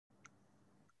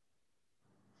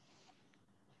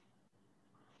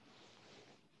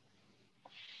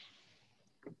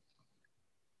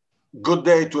Good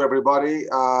day to everybody.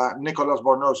 Nicholas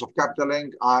Bornos of Capital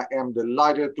Link. I am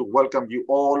delighted to welcome you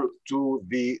all to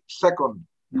the second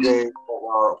day of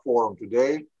our forum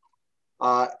today.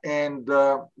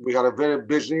 We had a very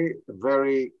busy,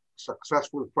 very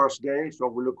successful first day, so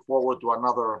we look forward to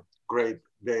another great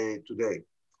day today.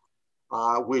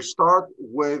 We start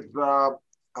with a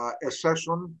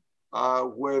session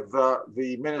with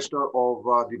the Minister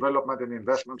of Development and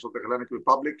Investments of the Hellenic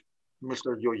Republic,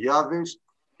 Mr. Georgiadis,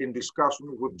 in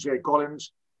discussion with Jay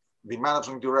Collins, the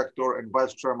Managing Director and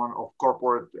Vice Chairman of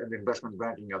Corporate and Investment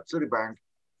Banking at Citibank,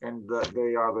 and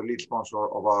they are the lead sponsor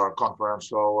of our conference.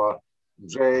 So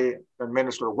Jay and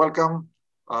Minister, welcome.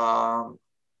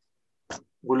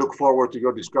 We look forward to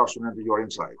your discussion and to your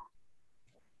insight.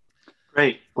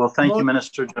 Great. Well, thank you,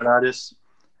 Minister Georgiadis,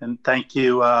 and thank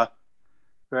you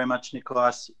very much,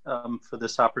 Nicholas, for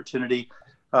this opportunity.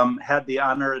 Had the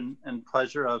honor and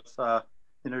pleasure of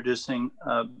introducing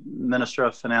Minister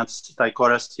of Finance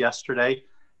Staikouras yesterday,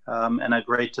 and a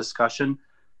great discussion.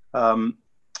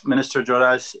 Minister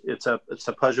Georgiadis, it's a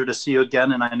pleasure to see you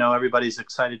again, and I know everybody's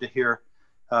excited to hear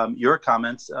your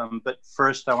comments. But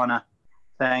first, I want to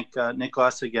thank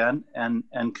Nicholas again and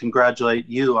congratulate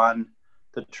you on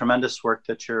the tremendous work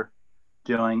that you're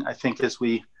doing. I think as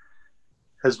we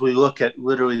look at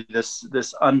literally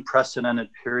this unprecedented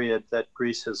period that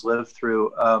Greece has lived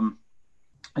through,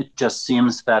 it just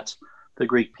seems that the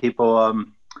Greek people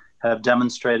have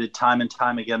demonstrated time and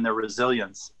time again their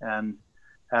resilience. And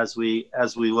as we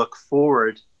look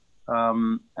forward,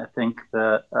 I think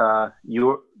that the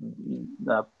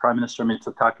Prime Minister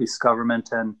Mitsotakis'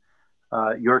 government and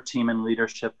your team and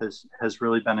leadership has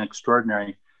really been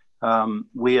extraordinary.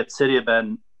 We at Citi have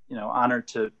been, honored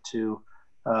to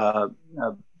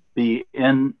be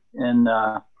in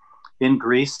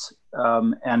Greece,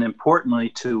 and importantly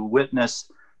to witness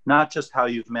not just how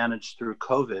you've managed through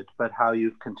COVID, but how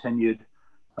you've continued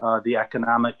the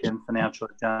economic and financial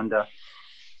agenda.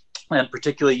 And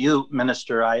particularly you,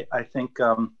 Minister, I think,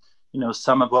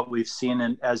 some of what we've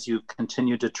seen as you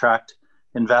continue to attract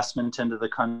investment into the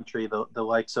country, the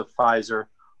likes of Pfizer,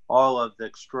 all of the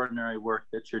extraordinary work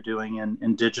that you're doing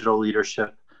in digital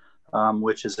leadership,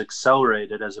 which is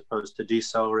accelerated as opposed to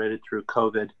decelerated through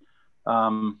COVID.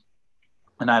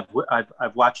 And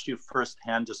I've watched you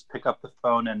firsthand just pick up the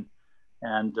phone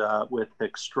and with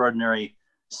extraordinary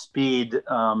speed.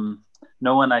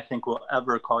 No one, I think, will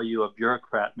ever call you a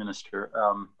bureaucrat, Minister,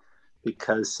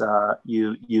 because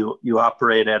you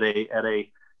operate at a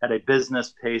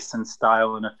business pace and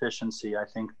style and efficiency. I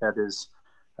think that is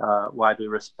widely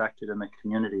respected in the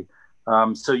community.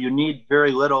 So you need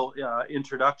very little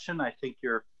introduction. I think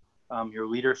your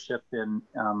leadership in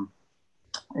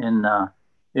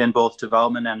both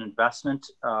development and investment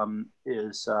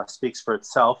speaks for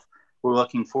itself. We're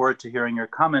looking forward to hearing your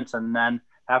comments, and then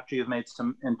after you've made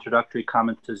some introductory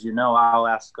comments, as you know, I'll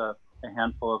ask a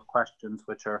handful of questions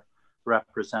which are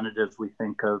representative, we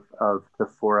think, of the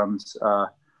forum's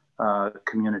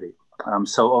community.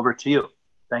 So over to you.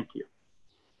 Thank you.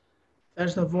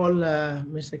 First of all,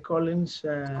 Mr. Collins,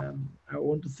 I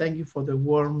want to thank you for the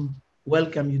warm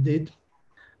welcome you did.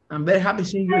 I'm very happy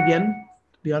seeing you again,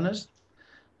 to be honest.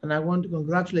 And I want to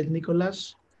congratulate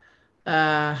Nicholas.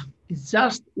 It's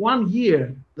just 1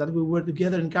 year that we were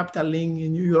together in Capital Link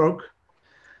in New York.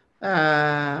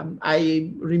 I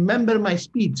remember my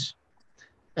speech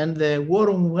and the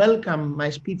warm welcome my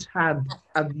speech had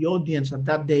at the audience at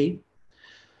that day.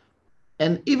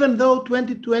 And even though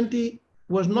 2020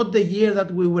 was not the year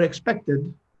that we were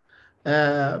expected,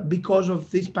 because of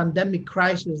this pandemic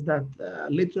crisis that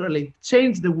literally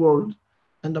changed the world,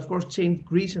 and of course changed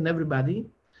Greece and everybody,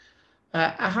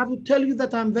 I have to tell you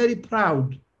that I'm very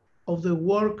proud of the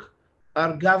work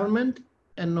our government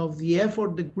and of the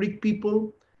effort the Greek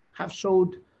people have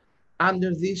showed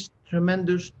under this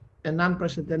tremendous and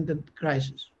unprecedented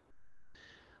crisis.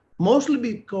 Mostly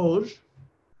because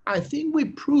I think we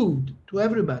proved to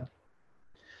everybody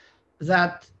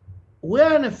that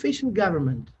we're an efficient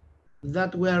government,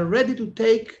 that we are ready to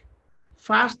take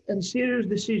fast and serious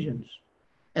decisions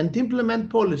and implement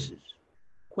policies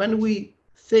when we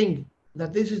think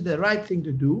that this is the right thing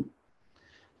to do.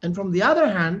 And from the other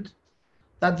hand,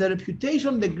 that the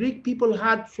reputation the Greek people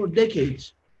had for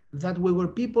decades, that we were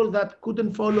people that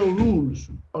couldn't follow rules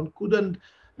or couldn't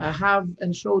have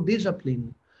and show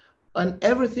discipline, and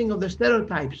everything of the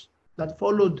stereotypes that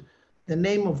followed the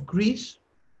name of Greece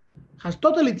has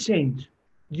totally changed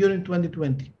during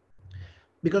 2020.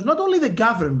 Because not only the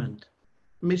government,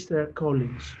 Mr.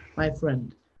 Collins, my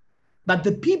friend, but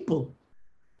the people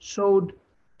showed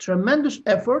tremendous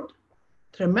effort,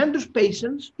 tremendous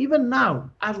patience, even now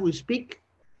as we speak,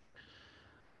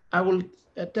 I will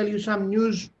tell you some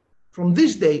news from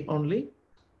this day only.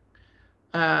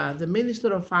 The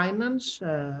Minister of Finance,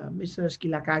 Mr.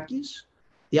 Skylakakis,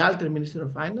 the alternate Minister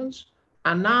of Finance,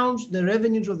 announced the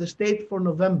revenues of the state for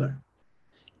November.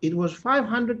 It was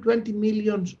 520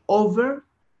 million over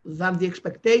than the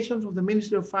expectations of the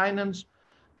Ministry of Finance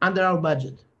under our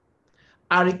budget.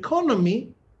 Our economy,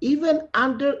 even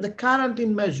under the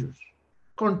quarantine measures,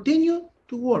 continue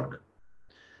to work.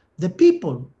 The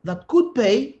people that could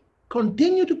pay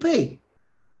continue to pay.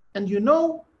 And you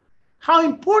know how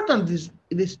important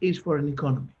this is for an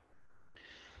economy.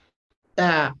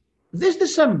 This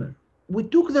December, we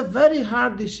took the very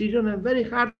hard decision, and very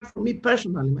hard for me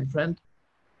personally, my friend,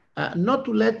 not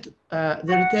to let the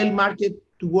retail market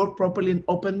to work properly and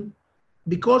open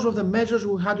because of the measures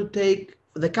we had to take,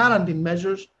 the quarantine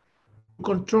measures, to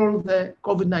control the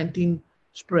COVID-19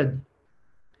 spread.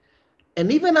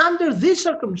 And even under these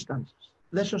circumstances,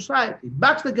 the society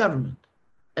backs the government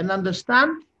and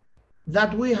understand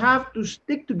that we have to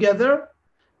stick together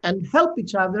and help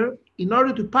each other in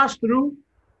order to pass through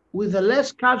with the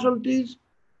less casualties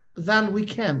than we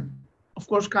can. Of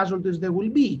course, casualties there will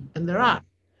be, and there are.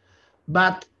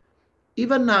 But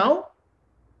even now,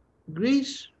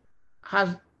 Greece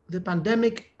has the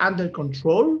pandemic under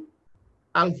control.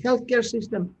 Our healthcare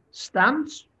system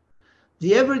stands.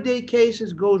 The everyday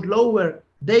cases goes lower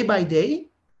day by day.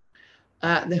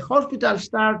 The hospitals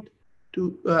start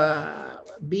to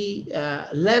be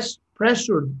less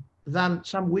pressured than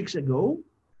some weeks ago.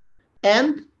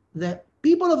 And the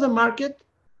people of the market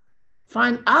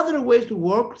find other ways to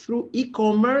work through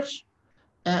e-commerce,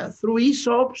 through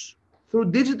e-shops,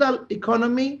 through digital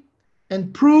economy,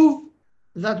 and prove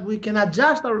that we can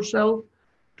adjust ourselves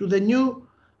to the new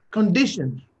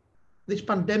conditions this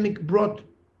pandemic brought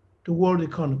to world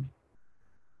economy.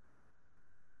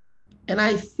 And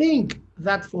I think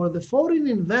that for the foreign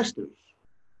investors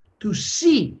to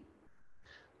see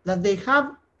that they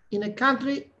have in a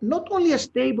country not only a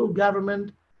stable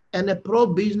government and a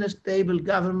pro-business stable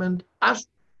government, as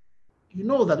you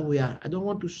know that we are. I don't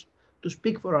want to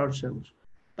speak for ourselves,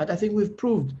 but I think we've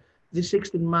proved these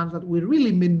 16 months that we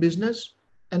really mean business,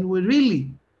 and we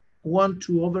really want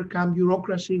to overcome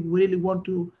bureaucracy. We really want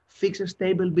to fix a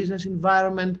stable business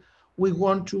environment. We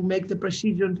want to make the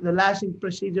procedures, the licensing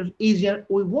procedures easier.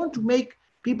 We want to make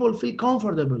people feel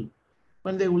comfortable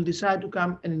when they will decide to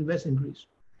come and invest in Greece.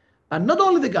 And not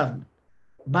only the government,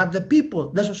 but the people,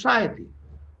 the society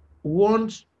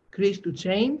wants Greece to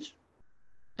change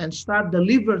and start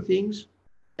deliver things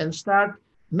and start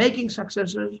making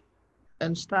successes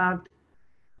and start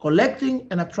collecting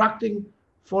and attracting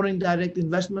foreign direct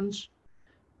investments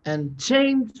and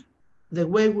change the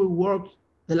way we worked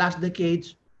the last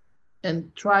decades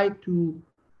and try to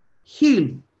heal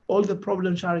all the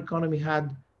problems our economy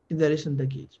had in the recent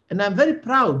decades. And I'm very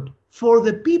proud for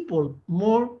the people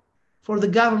more, for the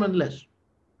government less.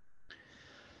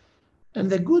 And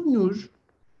the good news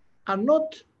are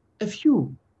not a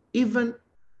few, even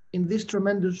in this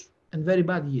tremendous and very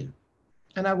bad year.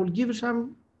 And I will give you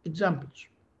some examples.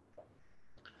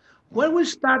 When we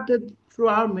started through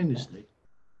our ministry,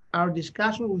 our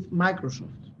discussion with Microsoft,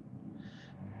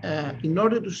 in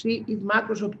order to see if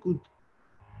Microsoft could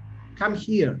come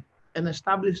here and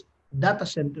establish data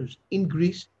centers in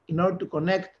Greece in order to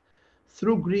connect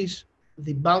through Greece,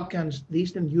 the Balkans, the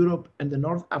Eastern Europe, and the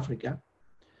North Africa,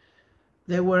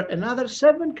 there were another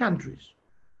 7 countries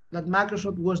that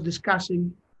Microsoft was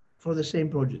discussing for the same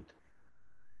project.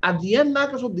 At the end,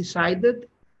 Microsoft decided,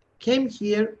 came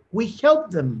here, we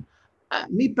helped them,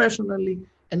 me personally,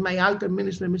 and my alter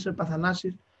minister, Mr.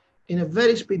 Pathanassis, in a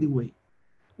very speedy way.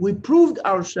 We proved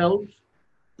ourselves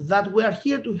that we are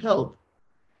here to help.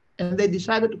 And they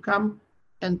decided to come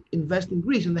and invest in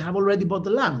Greece, and they have already bought the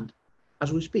land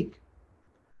as we speak.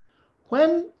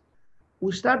 When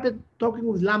we started talking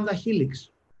with Lambda Helix,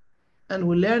 and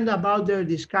we learned about their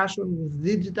discussion with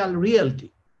Digital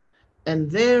Realty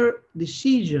and their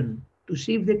decision to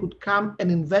see if they could come and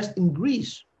invest in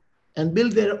Greece and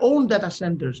build their own data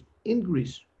centers in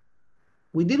Greece,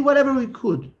 we did whatever we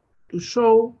could to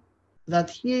show that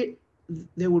here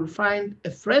they will find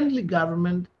a friendly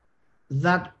government,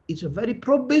 that it's a very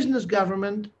pro-business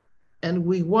government, and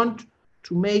we want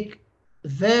to make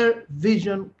their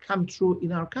vision come true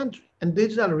in our country. And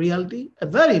Digital Realty, a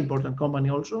very important company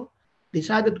also,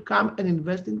 decided to come and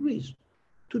invest in Greece.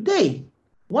 Today,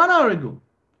 1 hour ago,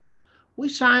 we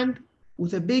signed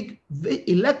with a big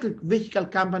electric vehicle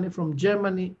company from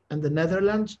Germany and the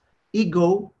Netherlands,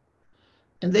 EGO,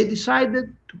 and they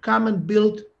decided to come and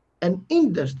build an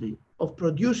industry of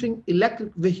producing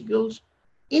electric vehicles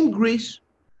in Greece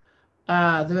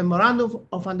The memorandum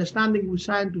of understanding we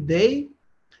signed today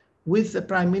with the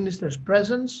Prime Minister's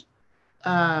presence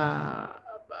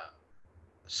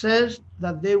says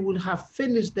that they will have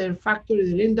finished their factory,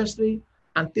 their industry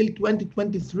until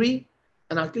 2023,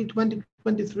 and until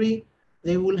 2023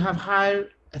 they will have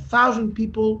hired 1,000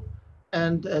 people,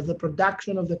 and the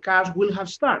production of the cars will have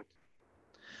started.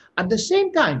 At the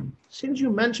same time, since you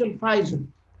mentioned Pfizer,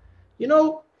 you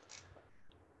know,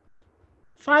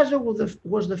 Pfizer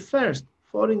was the first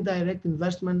foreign direct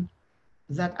investment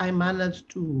that I managed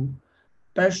to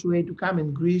persuade to come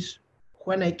in Greece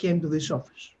when I came to this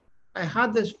office. I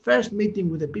had this first meeting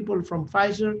with the people from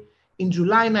Pfizer in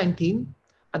July 19.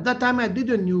 At that time, I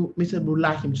didn't know Mr.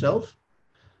 Bourla himself.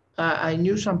 I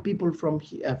knew some people from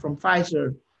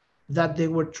Pfizer that they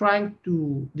were trying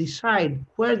to decide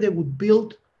where they would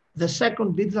build the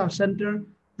second digital center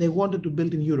they wanted to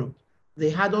build in Europe. They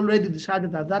had already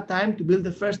decided at that time to build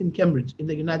the first in Cambridge in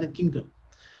the United Kingdom.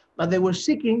 But they were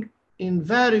seeking in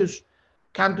various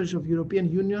countries of European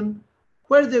Union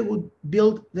where they would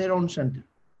build their own center.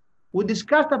 We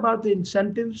discussed about the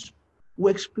incentives.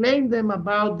 We explained them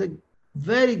about the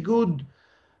very good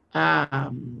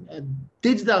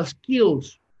digital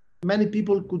skills many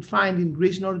people could find in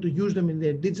Greece in order to use them in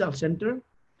their digital center.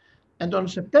 And on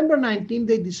September 19,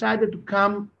 they decided to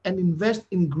come and invest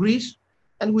in Greece,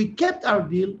 and we kept our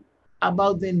deal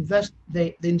about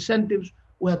the incentives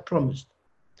we had promised.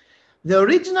 The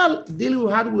original deal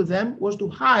we had with them was to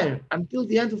hire, until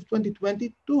the end of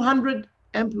 2020, 200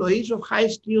 employees of high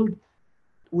skilled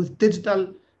with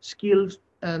digital skills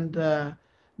and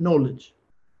knowledge.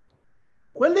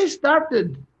 When they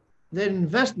started their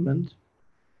investment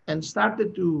and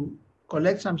started to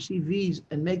collect some CVs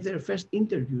and make their first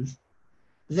interviews,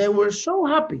 they were so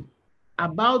happy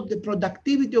about the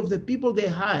productivity of the people they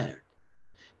hired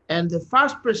and the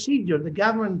fast procedure the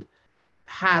government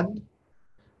had,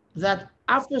 that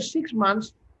after 6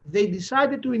 months, they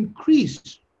decided to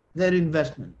increase their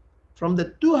investment from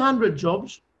the 200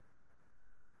 jobs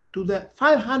to the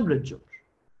 500 jobs.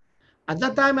 At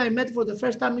that time, I met for the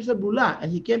first time Mr. Bourla, and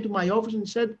he came to my office and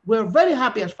said, we're very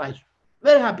happy as Pfizer,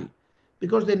 very happy,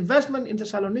 because the investment in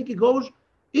Thessaloniki goes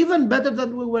even better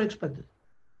than we were expected.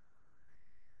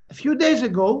 A few days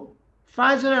ago,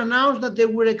 Pfizer announced that they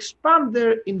will expand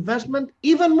their investment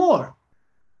even more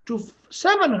to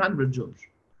 700 jobs,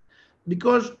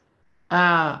 because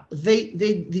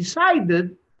they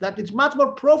decided that it's much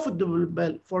more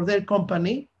profitable for their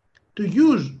company to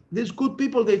use these good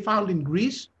people they found in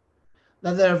Greece,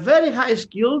 that they're very high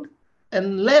skilled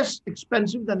and less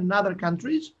expensive than in other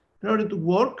countries in order to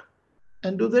work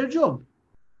and do their job.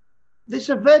 This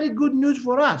is very good news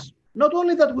for us. Not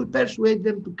only that we persuade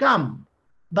them to come,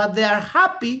 but they are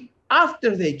happy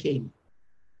after they came.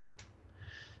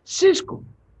 Cisco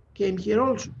came here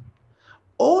also.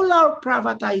 All our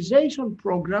privatization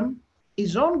program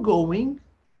is ongoing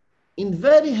in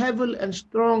very heavy and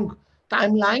strong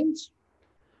timelines,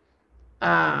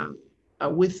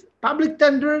 with public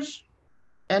tenders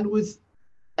and with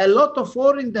a lot of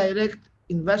foreign direct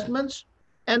investments.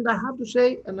 And I have to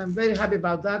say, and I'm very happy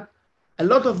about that, a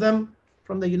lot of them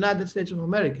from the United States of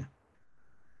America.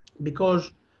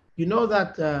 Because you know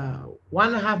that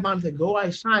 1.5 months ago, I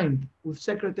signed with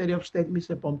Secretary of State,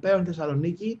 Mr. Pompeo in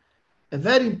Thessaloniki, a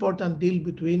very important deal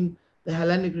between the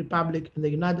Hellenic Republic and the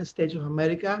United States of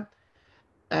America.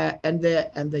 And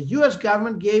the US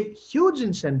government gave huge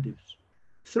incentives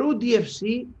through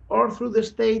DFC or through the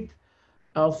state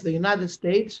of the United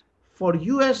States for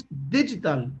US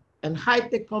digital and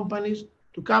high-tech companies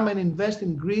to come and invest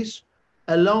in Greece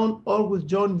alone or with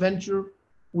joint venture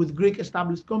with Greek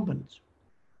established companies.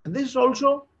 And this is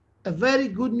also a very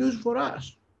good news for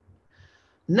us.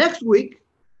 Next week,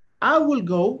 I will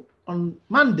go on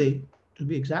Monday, to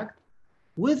be exact,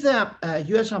 with the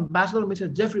US Ambassador,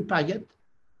 Mr. Jeffrey Paget,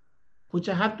 which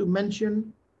I have to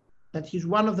mention that he's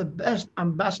one of the best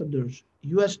ambassadors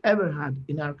US ever had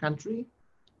in our country,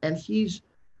 and he's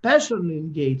personally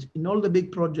engaged in all the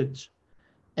big projects,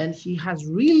 and he has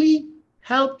really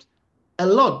helped a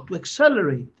lot to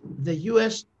accelerate the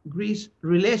US-Greece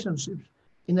relationships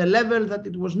in a level that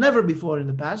it was never before in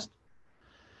the past.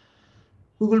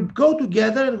 We will go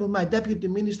together with my Deputy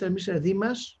Minister, Mr.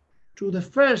 Dimas, to the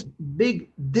first big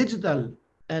digital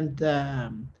and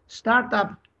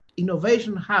startup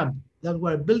innovation hub that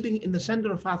we're building in the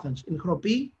center of Athens, in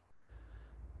Chropi,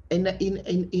 in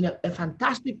a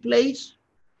fantastic place,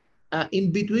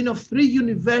 in between of 3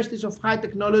 universities of high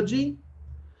technology,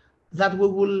 that we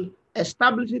will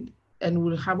establish it, and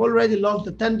we'll have already launched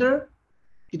the tender.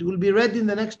 It will be ready in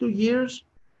the next 2 years,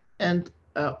 and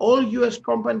all US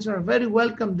companies are very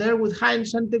welcome there with high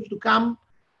incentives to come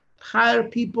hire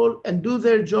people and do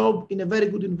their job in a very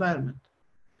good environment.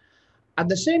 At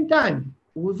the same time,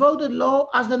 we voted law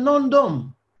as the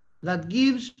non-dom that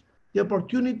gives the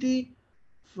opportunity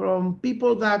from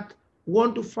people that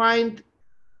want to find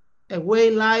a way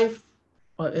life,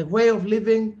 or a way of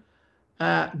living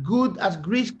good as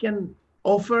Greece can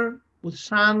offer, with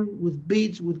sun, with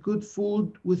beach, with good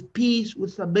food, with peace,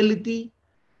 with stability,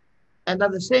 and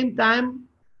at the same time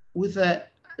with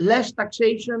less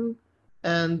taxation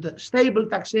and stable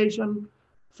taxation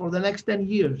for the next 10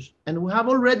 years. And we have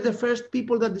already the first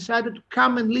people that decided to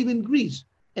come and live in Greece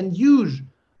and use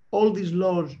all these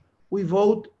laws we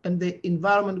vote and the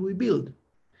environment we build.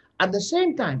 At the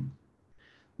same time,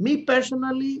 me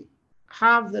personally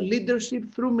have the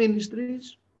leadership through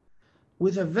ministries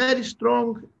with a very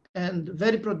strong and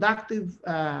very productive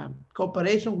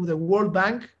cooperation with the World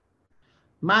Bank.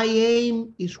 My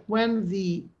aim is when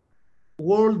the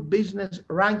World Business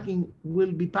Ranking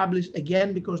will be published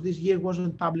again, because this year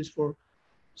wasn't published for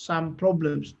some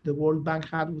problems the World Bank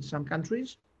had with some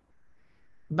countries.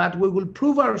 But we will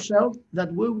prove ourselves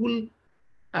that we will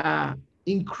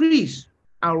increase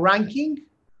our ranking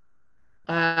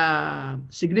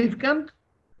significant,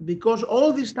 because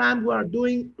all this time we are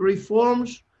doing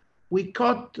reforms, we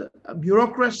cut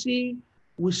bureaucracy,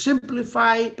 we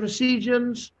simplify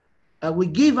procedures, we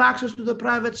give access to the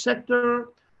private sector,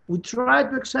 we try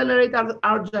to accelerate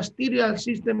our justicial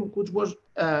system, which was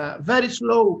very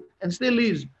slow and still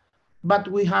is, but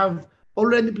we have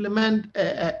already implemented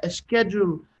a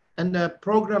schedule and a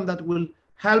program that will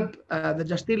help the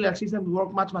justicial system to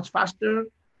work much, much faster.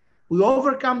 We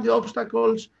overcome the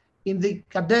obstacles in the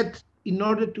cadet in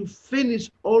order to finish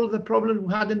all the problems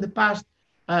we had in the past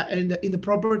in the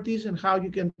properties and how you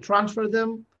can transfer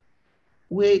them.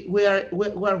 We are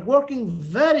working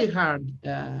very hard,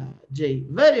 Jay,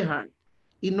 very hard,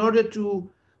 in order to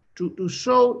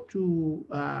show to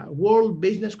world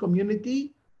business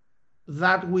community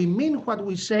that we mean what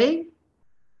we say.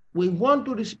 We want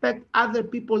to respect other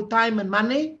people's time and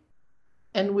money,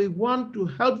 and we want to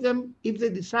help them if they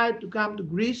decide to come to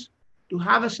Greece to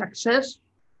have a success,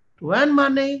 to earn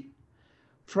money.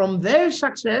 From their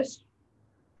success,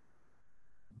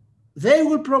 they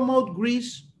will promote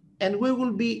Greece, and we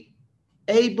will be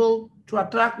able to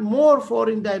attract more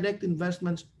foreign direct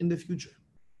investments in the future.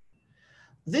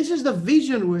 This is the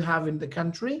vision we have in the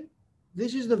country.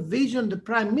 This is the vision the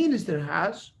Prime Minister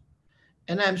has.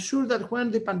 And I'm sure that when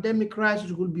the pandemic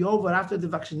crisis will be over after the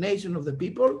vaccination of the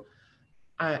people,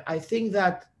 I think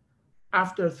that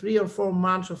after 3 or 4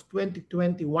 months of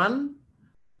 2021,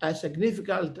 a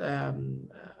significant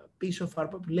piece of our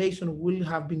population will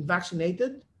have been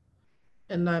vaccinated.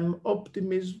 And I'm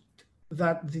optimistic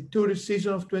that the tourist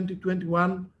season of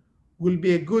 2021 will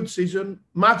be a good season,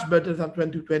 much better than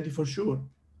 2020 for sure.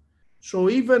 So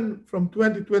even from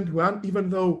 2021, even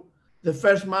though the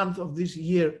first month of this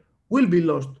year will be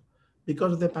lost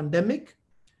because of the pandemic,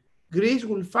 Greece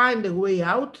will find a way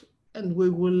out and we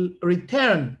will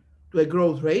return to a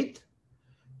growth rate.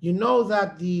 You know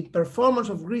that the performance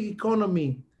of Greek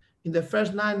economy in the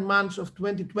first 9 months of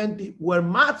 2020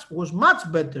 was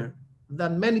much better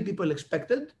than many people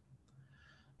expected.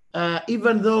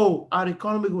 Even though our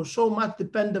economy was so much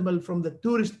dependable from the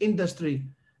tourist industry,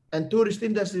 and tourist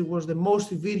industry was the most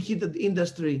severe hit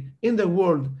industry in the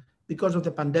world because of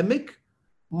the pandemic,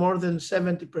 more than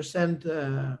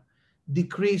 70%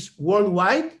 decrease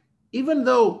worldwide. Even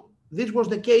though this was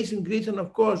the case in Greece, and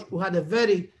of course, we had a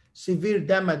very severe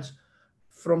damage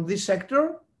from this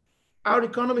sector, our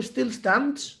economy still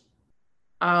stands.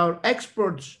 Our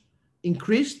exports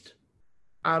increased,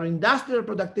 our industrial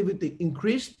productivity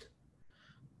increased,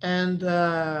 and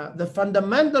the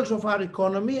fundamentals of our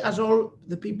economy, as all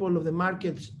the people of the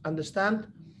markets understand,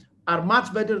 are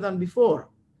much better than before.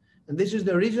 And this is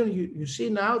the reason you see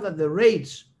now that the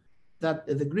rates that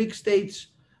the Greek states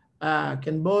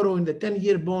can borrow in the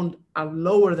 10-year bond are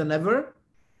lower than ever.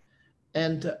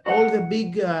 And all the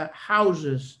big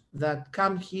houses that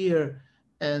come here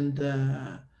and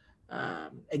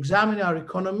examine our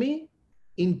economy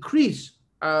increase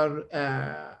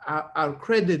our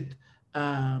credit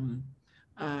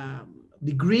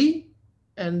degree,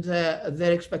 and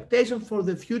their expectations for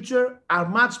the future are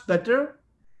much better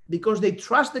because they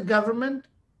trust the government,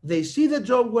 they see the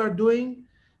job we're doing,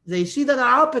 they see that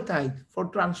our appetite for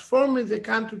transforming the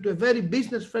country to a very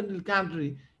business-friendly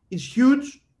country is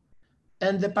huge,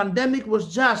 and the pandemic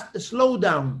was just a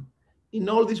slowdown in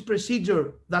all this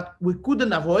procedure that we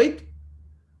couldn't avoid.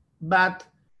 But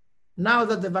now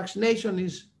that the vaccination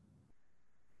is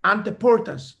ante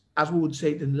portas, as we would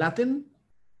say it in Latin,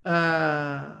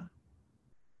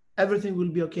 everything will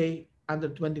be okay under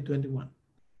 2021.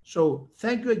 So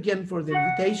thank you again for the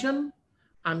invitation.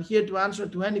 I'm here to answer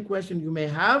to any question you may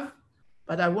have,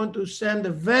 but I want to send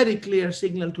a very clear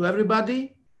signal to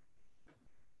everybody.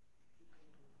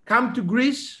 Come to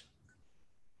Greece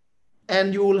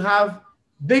and you will have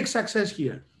big success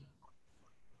here.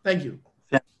 Thank you.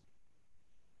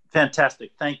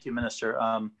 Fantastic. Thank you, Minister.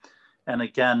 And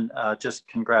again, just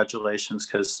congratulations,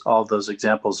 because all those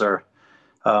examples are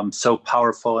so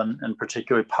powerful, and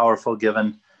particularly powerful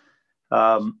given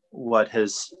what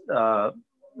has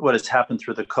happened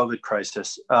through the COVID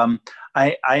crisis.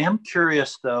 I am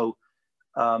curious, though,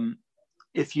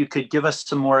 if you could give us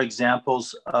some more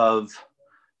examples of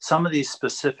some of these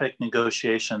specific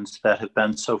negotiations that have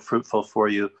been so fruitful for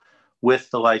you with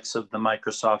the likes of the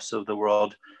Microsofts of the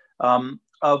world.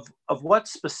 Of what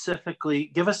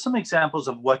specifically, give us some examples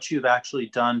of what you've actually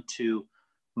done to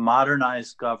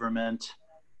modernize government,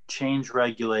 change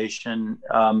regulation,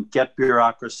 get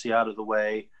bureaucracy out of the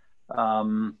way,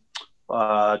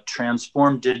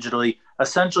 transform digitally,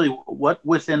 essentially what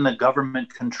within the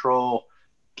government control.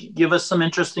 Give us some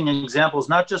interesting examples,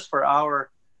 not just for our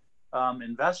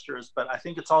investors, but I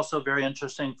think it's also very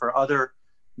interesting for other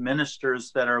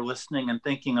ministers that are listening and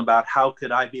thinking about how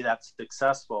could I be that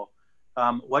successful.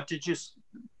 What did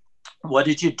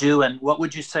you do, and what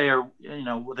would you say are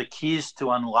the keys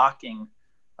to unlocking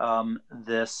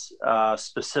this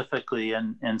specifically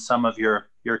in some of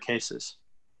your cases?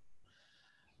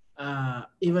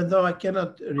 Even though I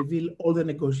cannot reveal all the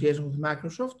negotiations with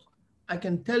Microsoft, I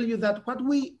can tell you that what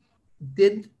we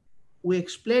did, we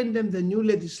explained them the new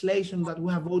legislation that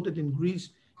we have voted in Greece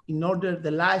in order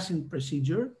the license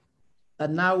procedure,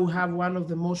 that now we have one of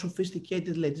the most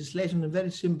sophisticated legislation and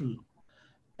very simple.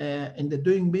 In the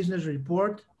Doing Business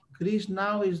report, Greece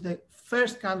now is the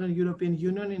first country in the European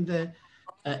Union in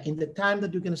the time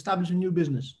that you can establish a new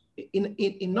business,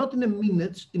 not in a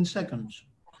minute, in seconds.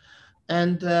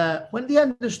 And when they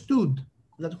understood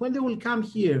that when they will come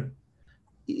here,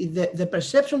 the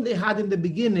perception they had in the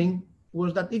beginning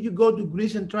was that if you go to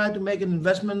Greece and try to make an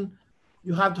investment,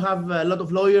 you have to have a lot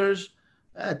of lawyers,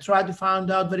 try to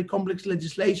find out very complex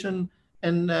legislation,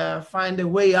 and find a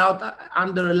way out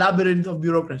under a labyrinth of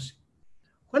bureaucracy.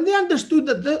 When they understood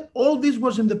that all this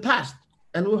was in the past,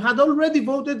 and we had already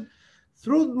voted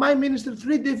through my ministry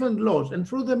 3 different laws, and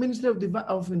through the Ministry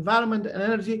of Environment and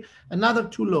Energy another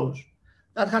 2 laws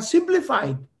that has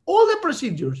simplified all the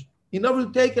procedures in order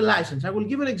to take a license. I will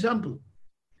give an example.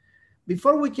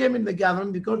 Before we came in the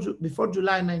government, because before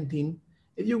July 19,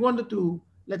 if you wanted to,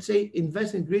 let's say,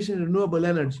 invest in Greece in renewable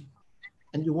energy,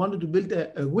 and you wanted to build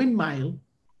a windmill,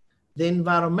 the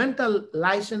environmental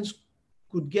license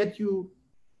could get you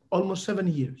almost 7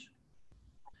 years.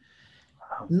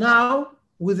 Now,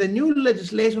 with the new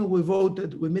legislation we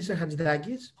voted with Mr.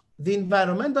 Hatzidakis, the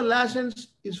environmental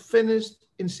license is finished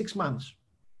in 6 months.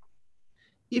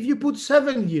 If you put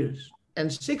 7 years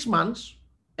and 6 months,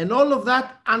 and all of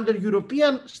that under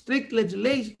European strict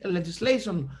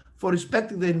legislation for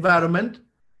respecting the environment,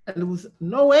 and with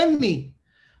any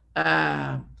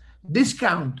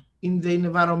discount in the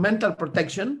environmental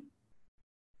protection,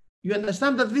 you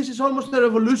understand that this is almost a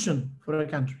revolution for a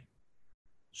country.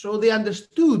 So they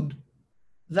understood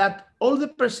that all the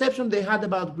perception they had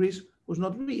about Greece was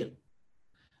not real.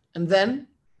 And then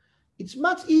it's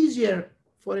much easier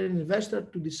for an investor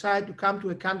to decide to come to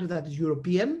a country that is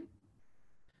European,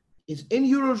 is in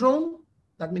Eurozone,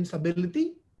 that means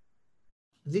stability.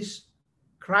 This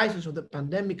crisis of the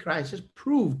pandemic crisis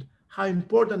proved how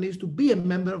important it is to be a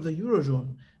member of the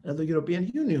Eurozone and of the European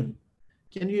Union.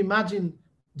 Can you imagine,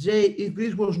 Jay, if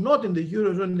Greece was not in the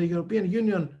Eurozone, in the European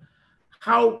Union,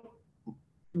 how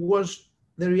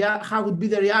would be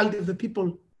the reality of the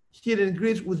people here in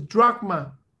Greece with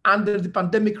drachma under the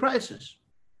pandemic crisis?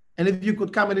 And if you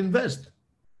could come and invest.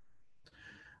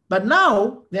 But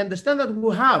now they understand that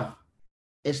we have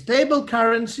a stable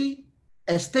currency,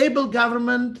 a stable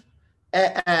government,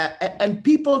 and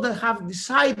people that have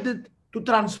decided to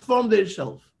transform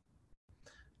themselves.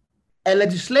 A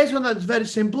legislation that is very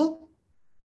simple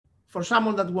for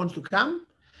someone that wants to come,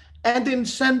 and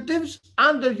incentives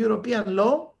under European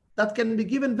law that can be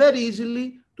given very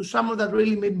easily to someone that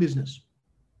really made business.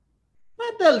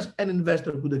 What else an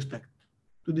investor could expect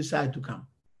to decide to come?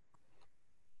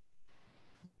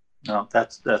 No,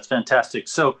 that's fantastic.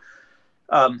 So,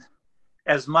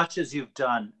 as much as you've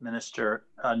done, Minister,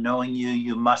 knowing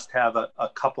you must have a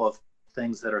couple of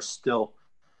things that are still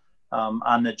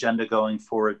on the agenda going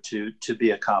forward to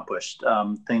be accomplished,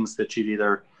 things that you'd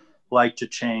either like to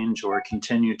change or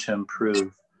continue to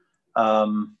improve.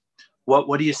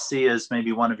 What do you see as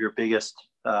maybe one of your biggest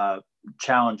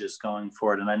challenges going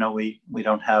forward? And I know we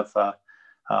don't have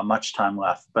much time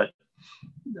left. But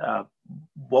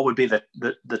what would be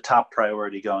the top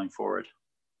priority going forward?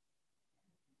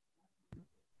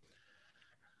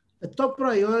 The top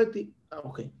priority,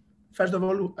 okay. First of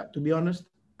all, to be honest,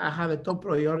 I have a top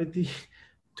priority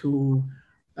to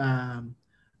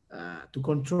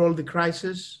control the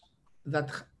crisis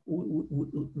that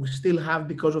we still have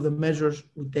because of the measures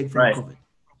we take from COVID.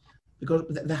 Because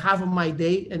the half of my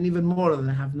day, and even more than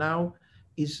I have now,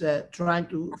 is trying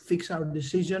to fix our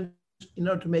decisions in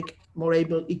order to make more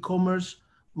able e-commerce,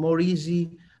 more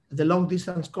easy, the long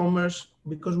distance commerce,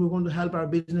 because we want to help our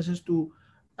businesses to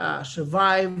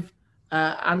survive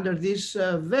under these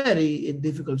very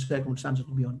difficult circumstances,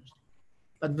 to be honest.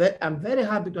 But I'm very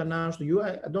happy to announce to you,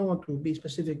 I don't want to be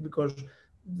specific because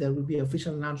there will be an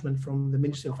official announcement from the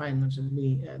Ministry of Finance and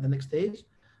me the next days,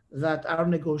 that our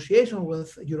negotiations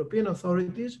with European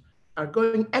authorities are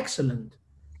going excellent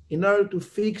in order to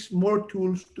fix more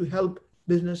tools to help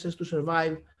businesses to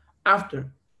survive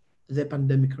after the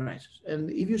pandemic crisis.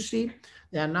 And if you see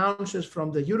the announcements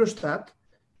from the Eurostat,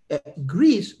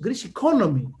 Greece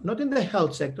economy, not in the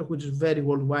health sector, which is very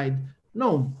worldwide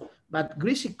known, but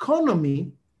Greece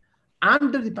economy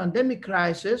under the pandemic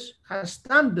crisis has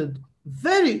standed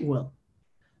very well.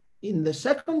 In the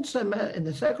second semester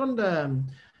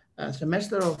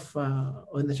of,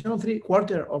 or in the second three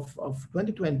quarter of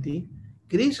 2020,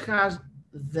 Greece has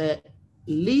the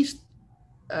least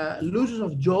losers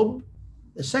of job,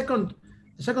 the second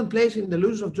place in the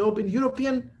losers of job in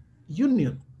European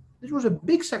Union. This was a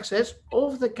big success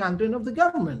of the country and of the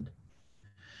government.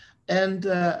 And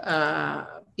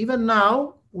even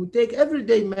now, we take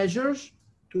everyday measures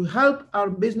to help our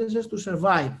businesses to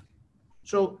survive.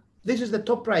 So this is the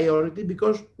top priority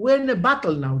because we're in a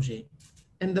battle now, Jay.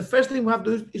 And the first thing we have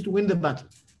to do is to win the battle.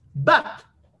 But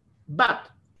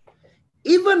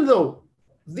even though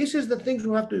this is the things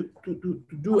we have to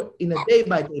do in a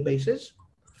day-by-day basis,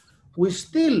 we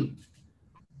still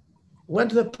went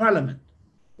to the parliament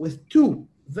with two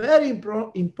very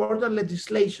important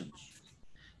legislations.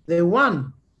 The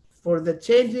one for the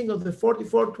changing of the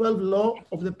 4412 law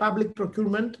of the public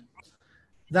procurement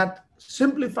that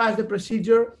simplifies the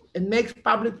procedure and makes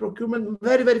public procurement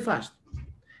very, very fast.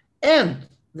 And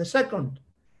the second,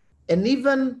 an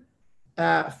even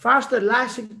faster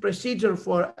licensing procedure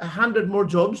for 100 more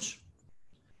jobs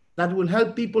that will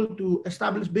help people to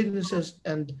establish businesses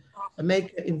and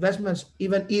make investments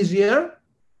even easier,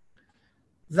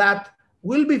 that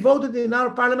will be voted in our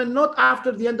parliament not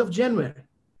after the end of January.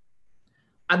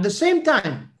 At the same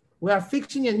time, we are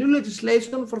fixing a new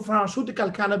legislation for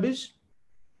pharmaceutical cannabis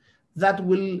that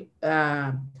will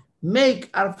make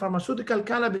our pharmaceutical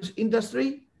cannabis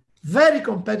industry very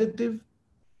competitive,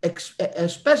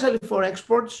 especially for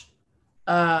exports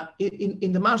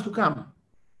in the months to come.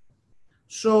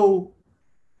 So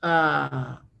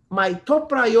my top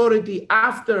priority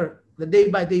after the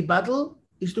day-by-day battle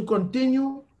is to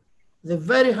continue the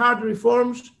very hard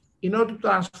reforms in order to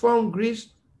transform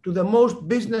Greece to the most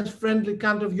business-friendly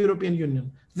country of the European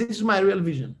Union. This is my real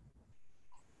vision.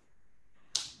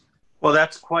 Well,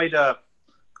 that's quite a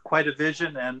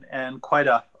vision and quite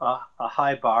a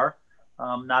high bar.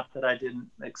 Not that I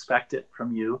didn't expect it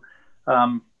from you.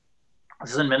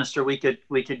 Listen, Minister, we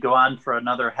could go on for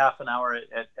another half an hour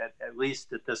at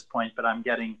least at this point, but I'm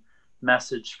getting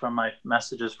messages from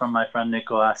my friend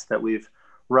Nicholas that we've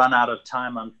run out of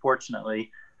time,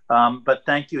 unfortunately. But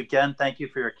thank you again. Thank you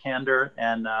for your candor,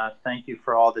 and thank you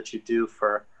for all that you do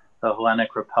for the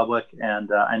Hellenic Republic.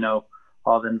 And I know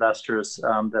all the investors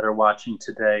that are watching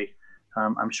today,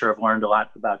 I'm sure have learned a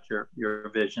lot about your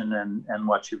vision and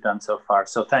what you've done so far.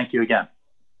 So thank you again.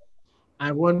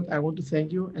 I want to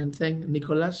thank you and thank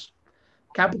Nicholas.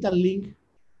 Capital Link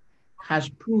has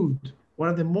proved one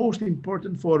of the most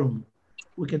important forums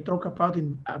we can talk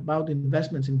about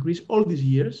investments in Greece all these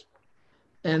years.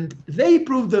 And they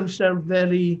proved themselves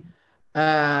very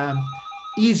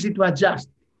easy to adjust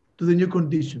to the new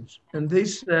conditions. And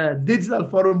this digital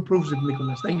forum proves it,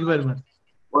 Nicholas. Thank you very much.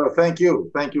 Well, thank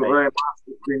you. Thank you very much.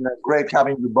 It's been great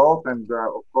having you both. And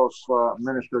of course,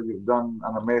 Minister, you've done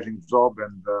an amazing job,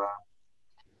 and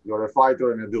you're a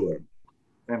fighter and a doer.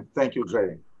 And thank you,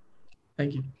 Jay.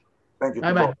 Thank you. Thank you.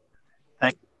 Bye-bye.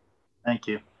 Thank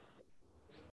you.